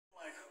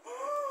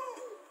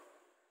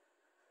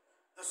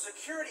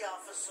security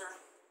officer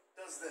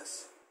does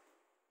this.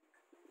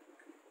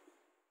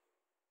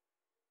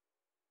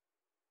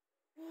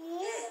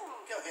 Yeah,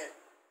 go ahead.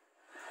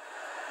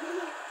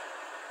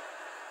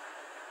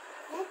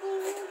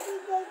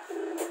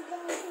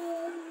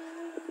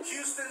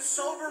 Houston,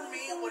 sober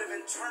me would have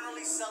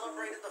internally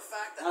celebrated the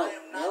fact that I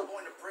am not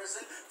going to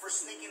prison for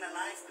sneaking a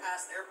knife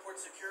past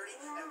airport security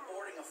and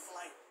boarding a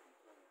flight.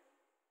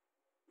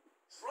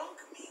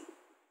 Drunk me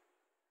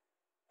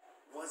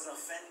was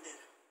offended.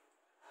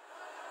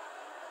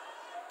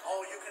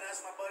 Oh, you can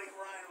ask my buddy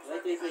Ryan who's right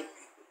behind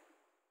me.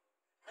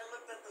 I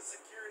looked at the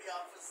security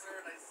officer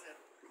and I said,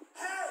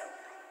 "Hey!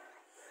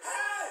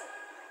 Hey!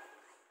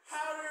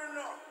 How do you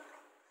know?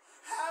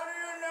 How do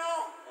you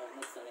know?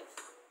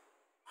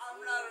 I'm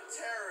not a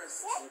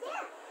terrorist."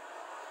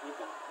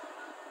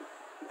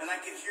 And I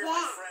could hear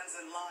my friends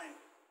in line.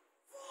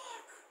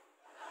 Fuck.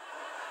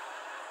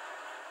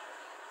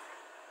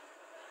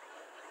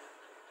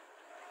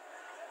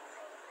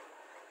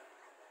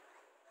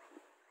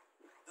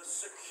 The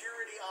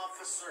security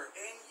officer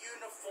in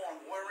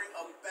uniform wearing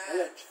a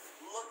badge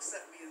looks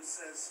at me and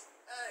says,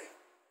 "Hey,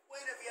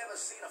 when have you ever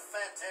seen a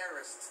fat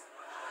terrorist?"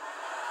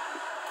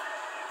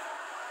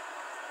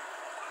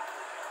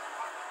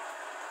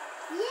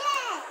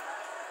 Yeah!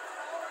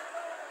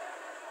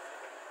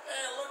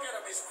 Hey, look at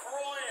him, he's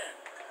crying.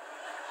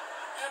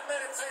 I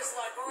bet it tastes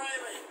like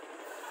gravy.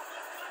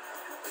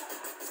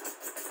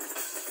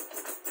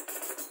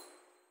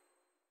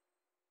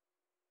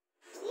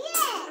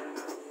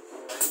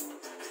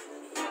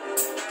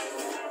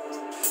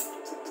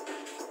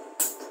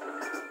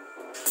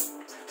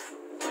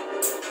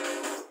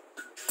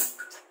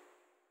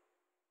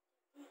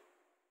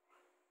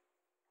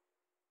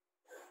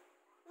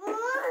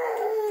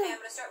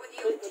 Start with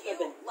you. Do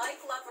you like,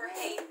 love, or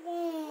hate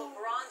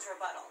LeBron's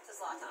rebuttal to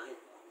Zlatan?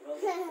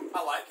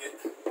 I like it.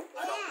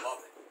 I don't love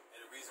it.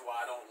 And the reason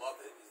why I don't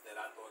love it is that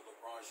I thought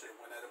LeBron should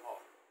have went at him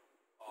hard.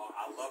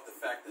 I love the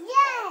fact that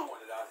LeBron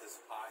pointed out his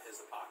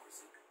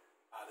hypocrisy.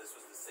 This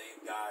was the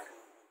same guy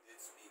who did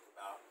speak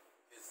about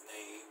his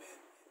name and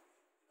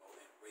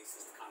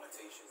racist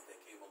connotations that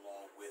came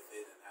along with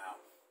it and how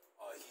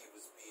he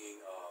was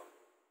being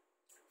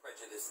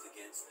prejudiced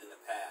against in the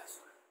past.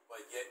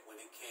 But yet, when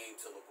it came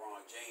to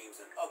LeBron James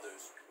and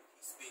others,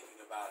 he's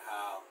speaking about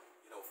how,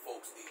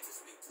 folks need to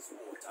speak to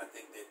sports. I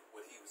think that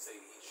what he was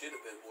saying, he should have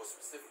been more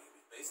specific. He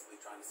was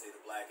basically trying to say the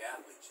black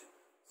athlete should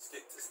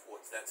stick to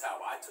sports. That's how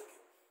I took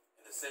it.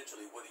 And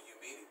essentially, what are you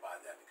meaning by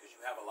that? Because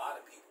you have a lot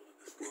of people in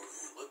this world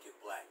who look at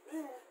black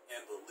men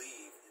and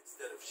believe,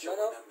 instead of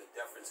showing them the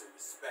deference and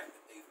respect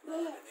that they've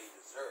earned and they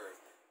deserve,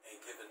 and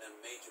giving them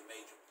major,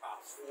 major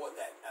props for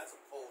that, as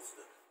opposed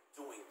to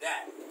doing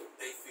that,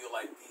 they feel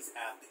like these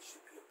athletes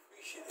should be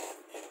appreciative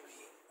and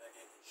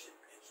should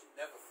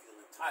never feel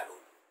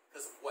entitled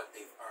because of what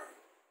they've earned.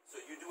 So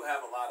you do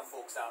have a lot of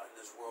folks out in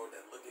this world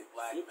that look at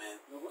black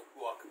men who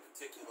are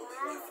particularly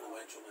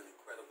influential and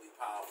incredibly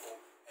powerful,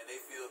 and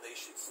they feel they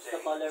should stay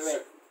in a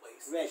certain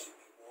place. They should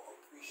be more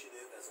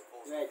appreciative as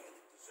opposed to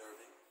feeling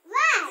deserving.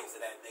 Things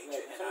of that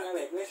nature. And I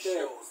think this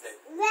shows that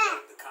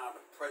the kind of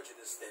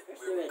prejudice that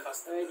we're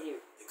accustomed to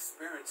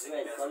experiencing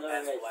as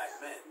black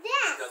men,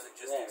 it doesn't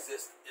just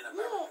exist in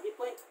America.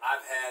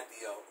 I've had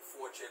the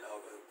fortune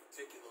of,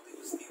 particularly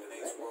with Stephen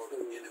A's World,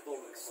 of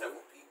interviewing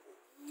several people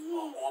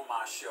on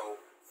my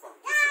show from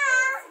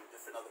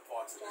different other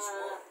parts of this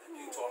world, and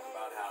they talk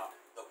about how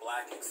the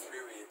black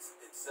experience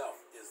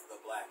itself is the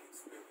black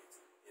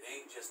experience. It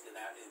ain't just in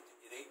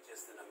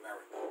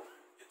America.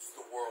 It's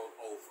the world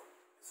over.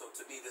 So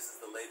to me, this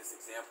is the latest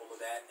example of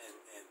that,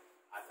 and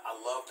I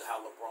loved how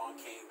LeBron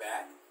came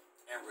back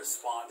and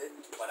responded,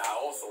 but I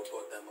also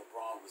thought that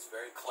LeBron was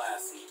very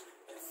classy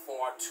and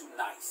far too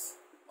nice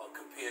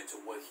compared to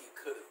what he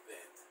could have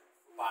been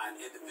by an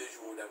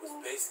individual that was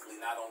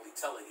basically not only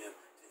telling him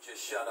to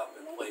just shut up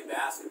and play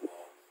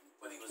basketball,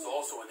 but he was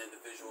also an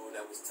individual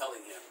that was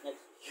telling him,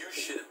 you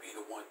shouldn't be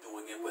the one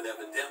doing it, but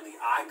evidently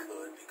I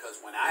could,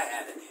 because when I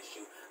had an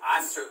issue,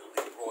 I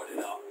certainly brought it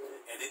up.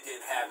 And it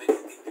didn't have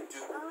anything to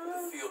do with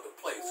the field of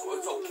play. So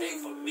it's okay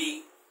for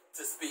me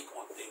to speak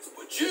on things.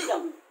 But you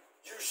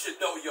should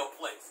know your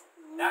place.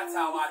 That's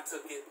how I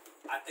took it.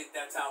 I think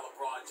that's how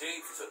LeBron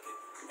James took it.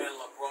 And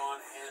LeBron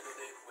handled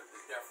it with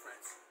the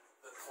deference,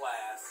 the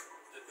class,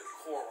 the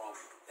decorum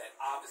that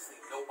obviously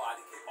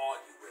nobody can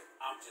argue with.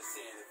 I'm just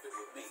saying, if it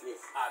were me,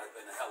 I'd have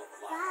been a hell of a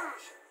lot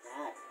harsher.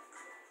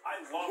 I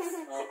love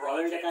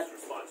LeBron James'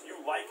 response. You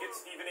like it,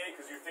 Stephen A.,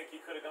 because you think he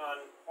could have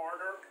gone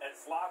harder at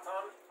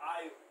Zlatan?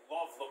 I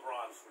love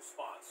LeBron's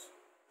response,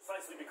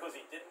 precisely because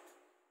he didn't.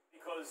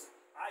 Because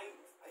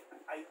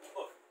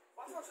look,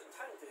 Zlatan's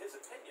entitled to his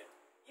opinion,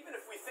 even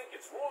if we think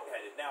it's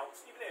wrong-headed. Now,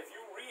 Stephen A., if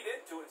you read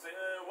into it and say,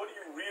 what are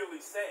you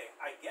really saying?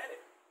 I get it.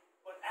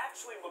 But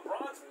actually,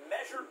 LeBron's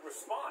measured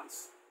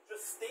response,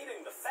 just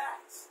stating the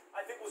facts,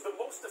 I think was the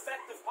most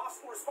effective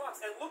possible response.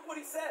 And look what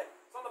he said.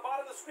 It's on the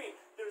bottom of the screen.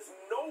 There's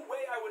no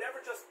way I would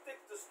ever just stick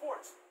to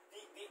sports.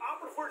 The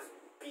operative word is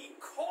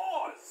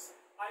because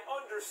I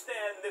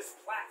understand this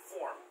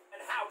platform and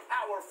how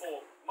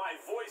powerful my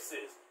voice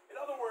is. In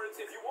other words,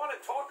 if you want to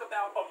talk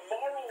about a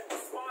moral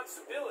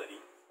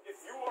responsibility, if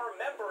you are a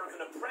member of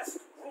an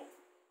oppressed group,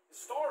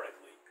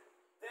 historically,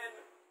 then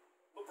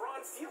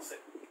LeBron feels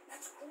it.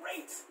 That's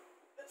great.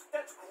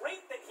 That's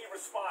great that he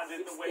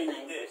responded the way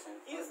he did.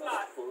 He is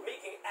not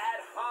making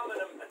ad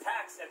hominem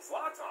attacks at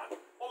Zlatan,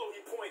 although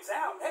he points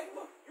out, hey,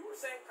 look, you were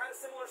saying kind of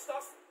similar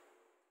stuff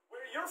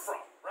where you're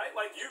from, right?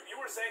 Like you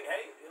were saying,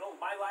 hey, you know,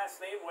 my last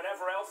name,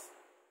 whatever else,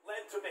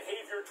 led to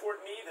behavior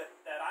toward me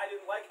that I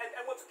didn't like.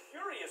 And what's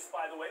curious,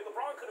 by the way,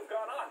 LeBron could have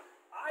gone on.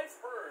 I've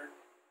heard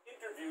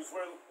interviews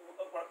where,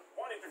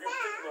 one interview in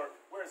particular,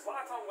 where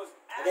Zlatan was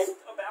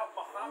asked about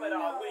Muhammad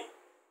Ali.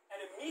 And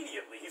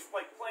immediately, he's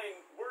like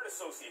playing word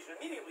association.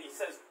 Immediately, he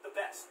says, the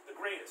best, the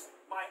greatest,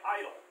 my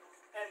idol.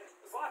 And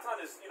Zlatan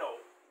is, you know,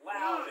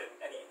 loud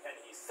and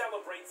he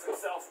celebrates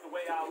himself the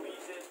way Ali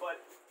did.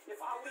 But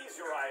if Ali's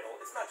your idol,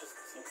 it's not just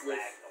because he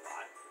bragged a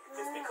lot.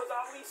 It's because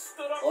Ali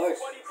stood up for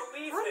what he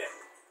believed in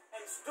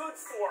and stood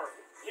for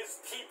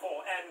his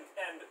people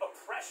and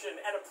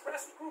oppression and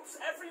oppressed groups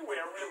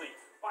everywhere, really,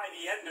 by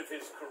the end of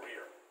his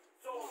career.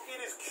 So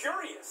it is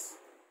curious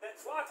that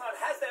Zlatan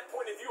has that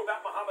point of view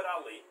about Muhammad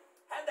Ali,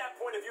 had that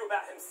point of view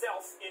about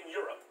himself in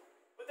Europe,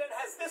 but then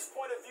has this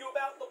point of view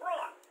about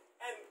LeBron.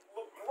 And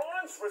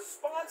LeBron's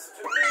response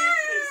to me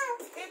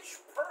is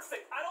pitch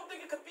perfect. I don't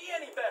think it could be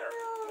any better.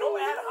 No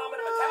ad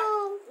hominem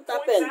attack.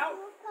 Points out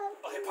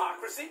a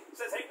hypocrisy.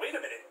 Says, hey, wait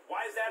a minute.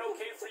 Why is that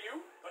okay for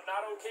you, but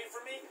not okay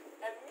for me?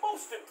 And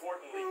most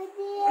importantly,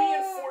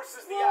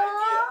 reinforces the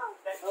idea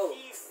that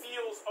he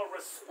feels a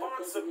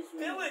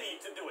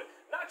responsibility to do it.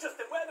 Not just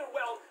that whether,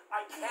 well,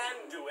 I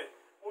can do it,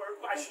 or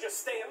I should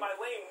just stay in my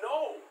lane.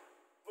 No.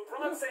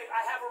 LeBron's saying,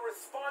 I have a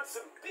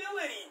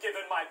responsibility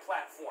given my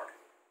platform.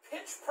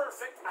 Pitch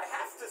perfect, I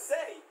have to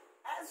say,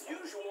 as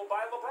usual,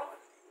 by LeBron.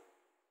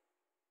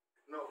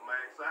 No,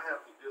 Max, I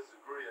have to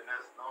disagree, and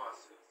that's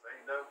nonsense.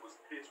 Ain't nothing was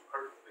pitch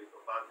perfect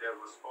about that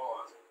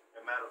response.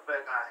 As a matter of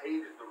fact, I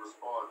hated the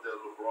response that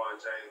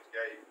LeBron James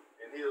gave,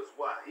 and here's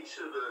why. He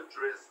should have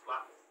addressed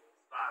Zlatan,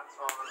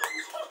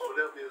 or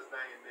whatever his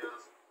name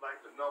is, like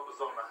the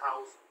numbers on the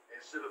house,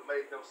 and should have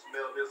made them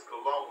smell his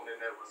cologne in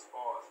that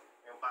response.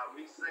 And by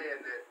me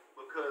saying that,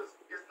 because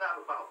it's not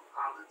about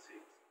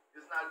politics.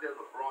 It's not that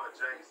LeBron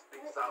James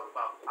speaks out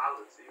about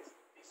politics.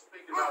 He's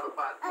speaking out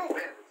about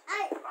humanity.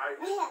 All right,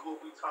 this is what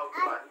we talk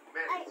about,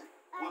 humanity.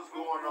 What's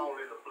going on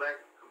in the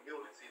black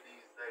community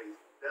these days?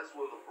 That's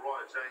what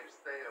LeBron James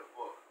stands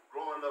for.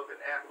 Growing up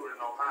in Akron,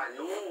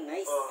 Ohio,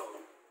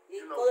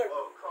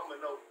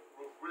 coming up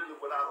really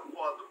without a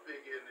father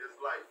figure in his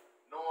life,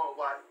 knowing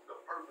why the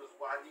purpose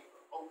why he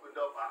opened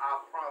up an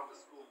I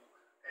Promise school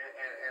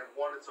and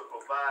wanted to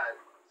provide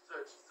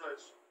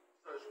such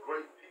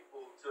great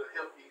people to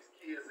help these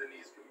kids in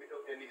these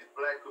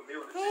black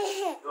communities,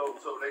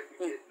 so they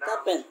could get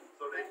knowledge,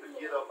 so they could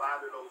get up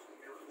out of those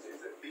communities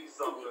and be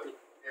something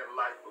in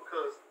life.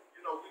 Because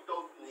you know we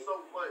go through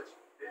so much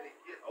that it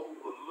get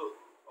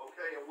overlooked.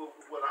 Okay, and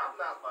what I'm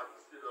not about to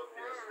sit up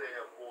here and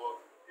stand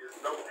for is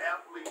no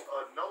athlete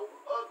or no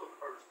other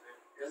person,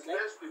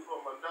 especially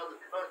from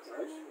another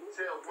country,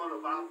 tell one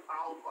of our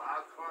powerful,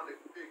 iconic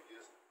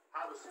figures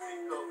how to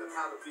speak up and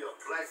how to be a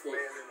black man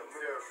in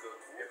America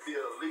and be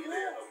a leader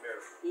in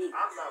America.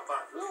 I'm not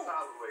about to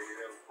tolerate it.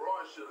 And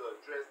LeBron should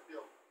have addressed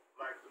them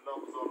like the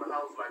numbers on the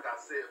house, like I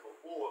said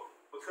before,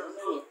 because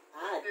look,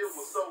 he deal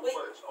with so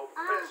much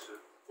oppression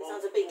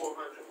over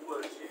 400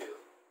 plus years.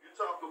 You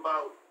talk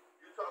about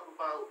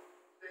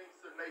things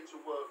to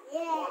nature where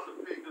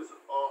other figures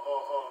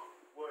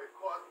were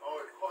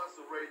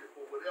incarcerated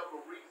for whatever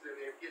reason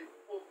and getting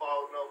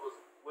football numbers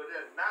where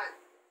they're not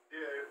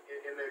there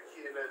in their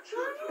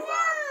children's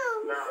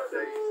lives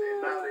nowadays.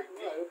 And now they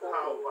need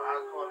powerful,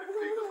 iconic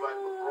figures like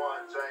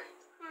LeBron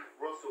James,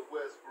 Russell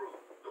Westbrook,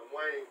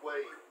 Dwayne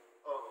Wade,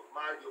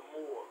 Maya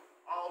Moore,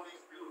 all these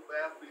beautiful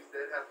athletes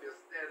that have been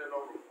standing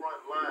on the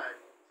front line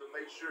to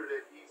make sure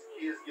that these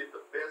kids get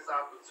the best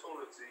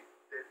opportunity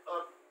that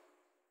others.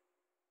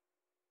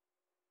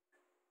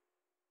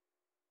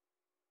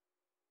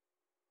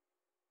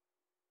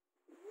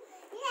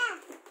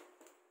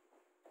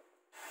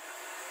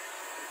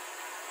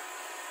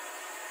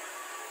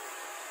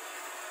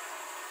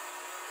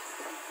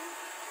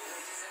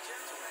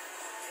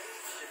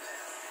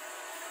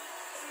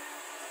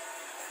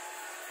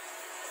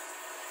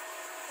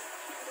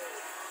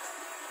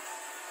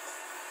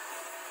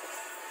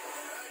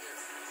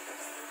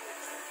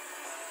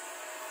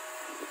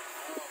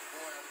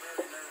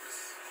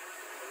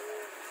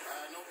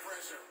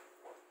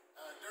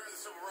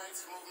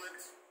 Movement.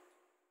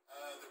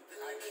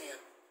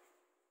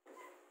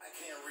 I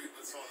can't read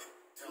what's on the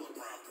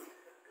teleprompter.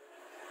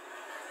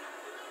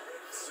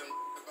 Some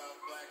about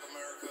Black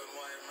America and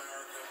white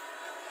America.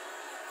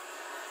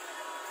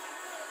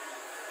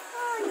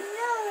 Oh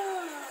no!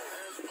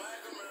 There's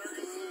Black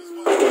Americans and there's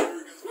white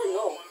Americans. We're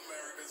all one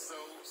America. So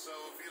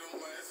if you don't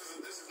mind,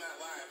 this is not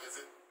live,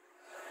 is it?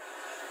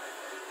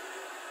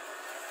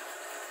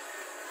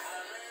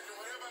 I imagine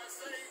whatever I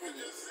say, you could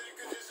just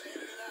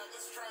edit it out.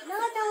 Let's try to.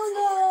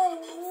 No.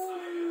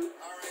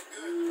 All right,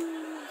 good. You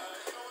know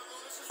what, Lou?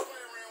 Let's just play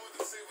around with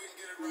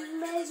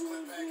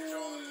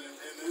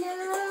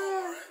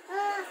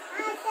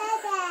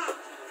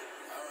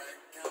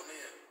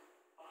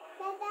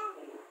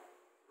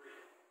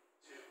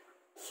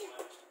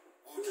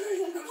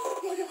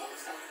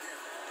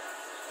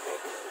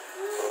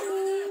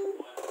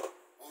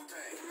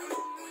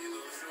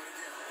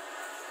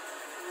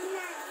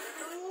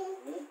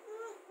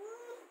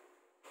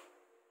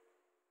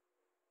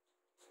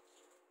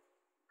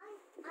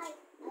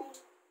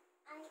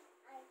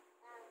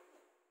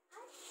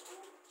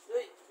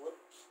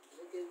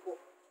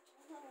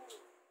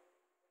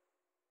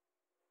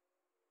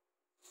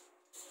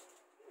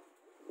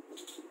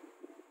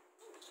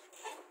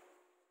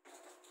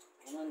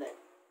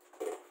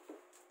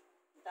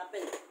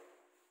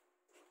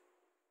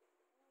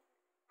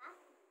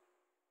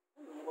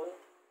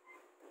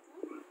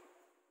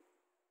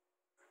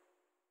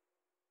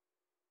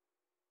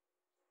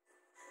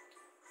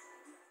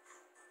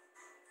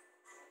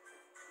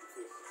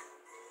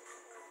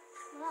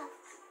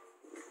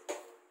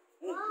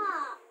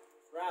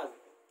Frog.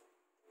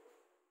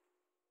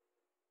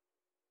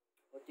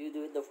 What do you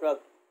do with the frog?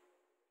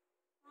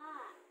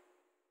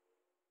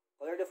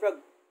 Color the frog.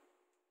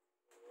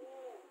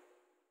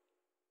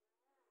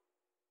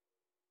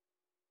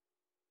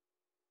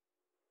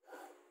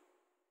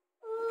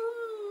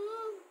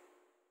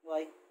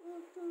 Why?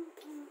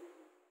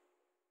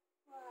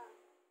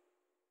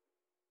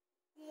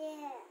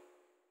 Yeah.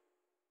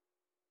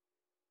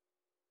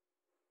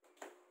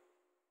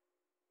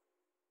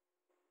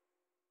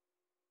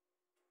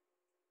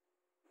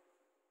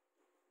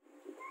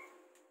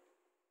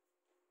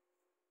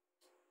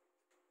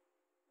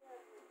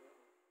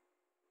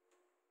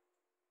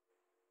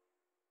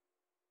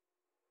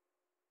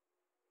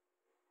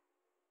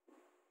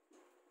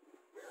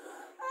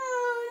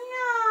 Oh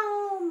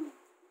no!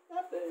 What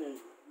happened?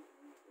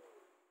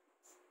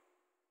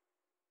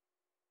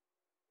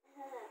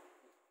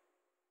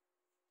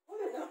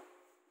 Wala na.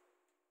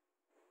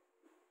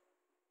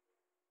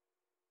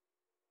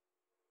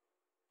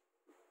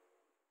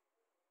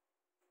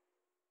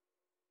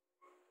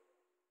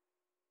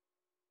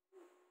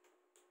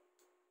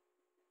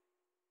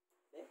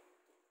 Eh?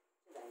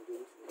 Sila ang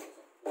games nila.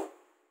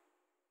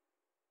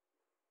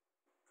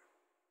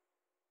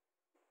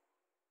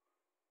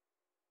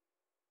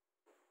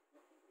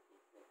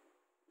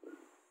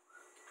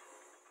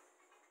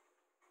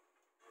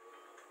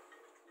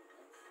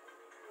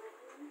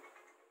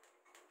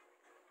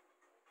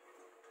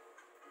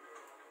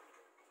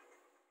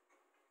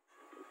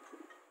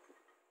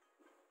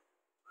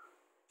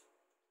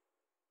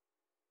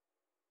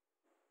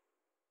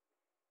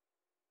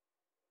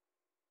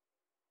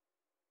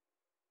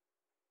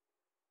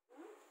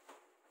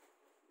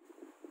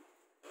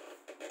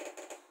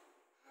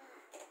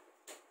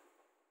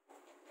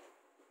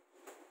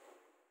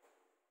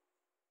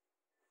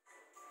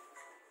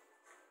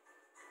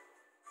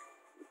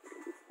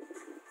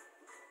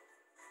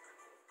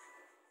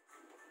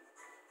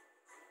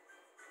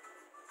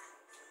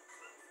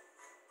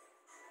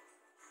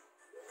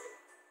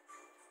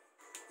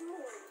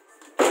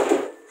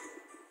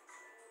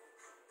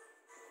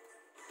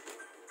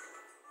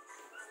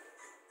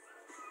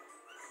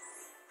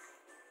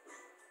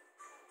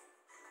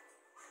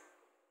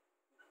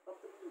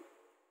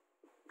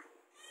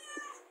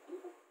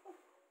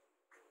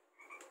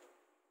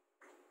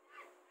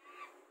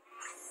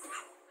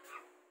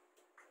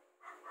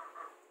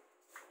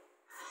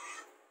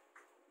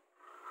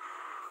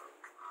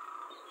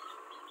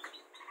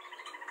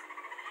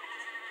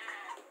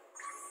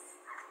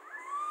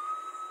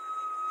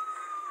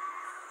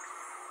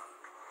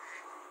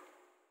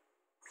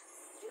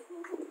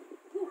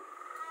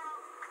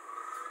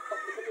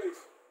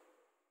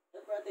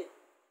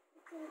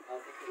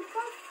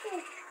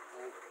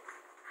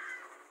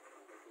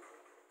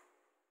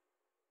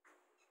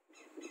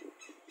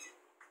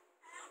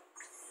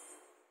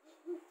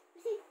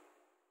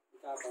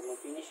 Pag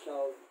mag-finish ka,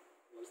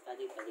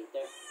 mag-study ka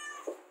later.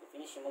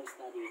 Pag-finish yung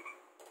mag-study,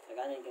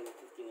 tagalan ka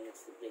 50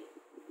 minutes to play.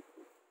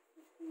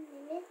 15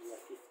 minutes?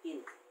 Yeah,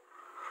 15. 15?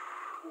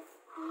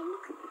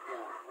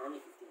 Yeah,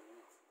 only 15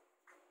 minutes.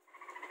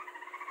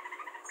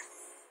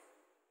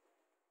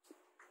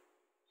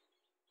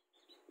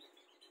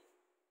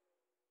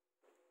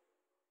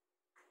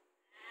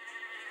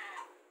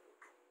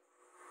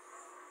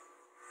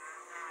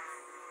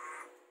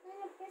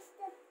 Ano, press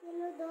that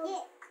yellow dog?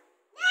 Yeah.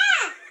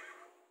 Yeah!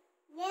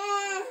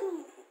 Yeah!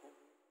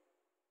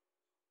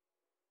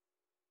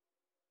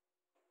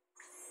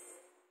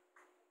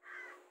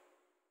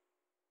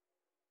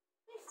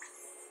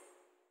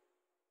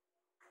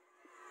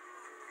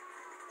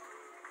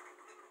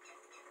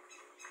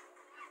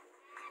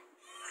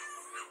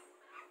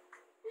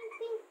 Pink,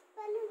 pink,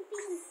 balloon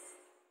pink.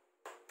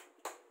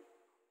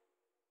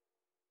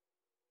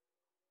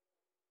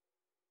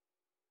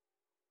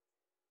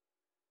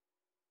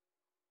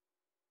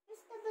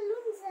 Press the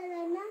balloons,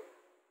 Allanah.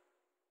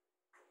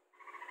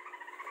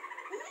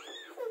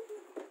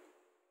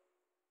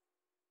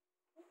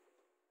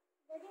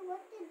 Daddy,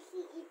 what did he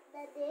eat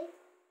that day?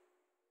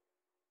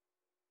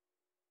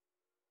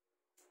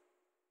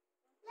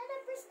 Allanah,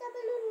 press the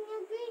balloon, nga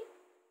green.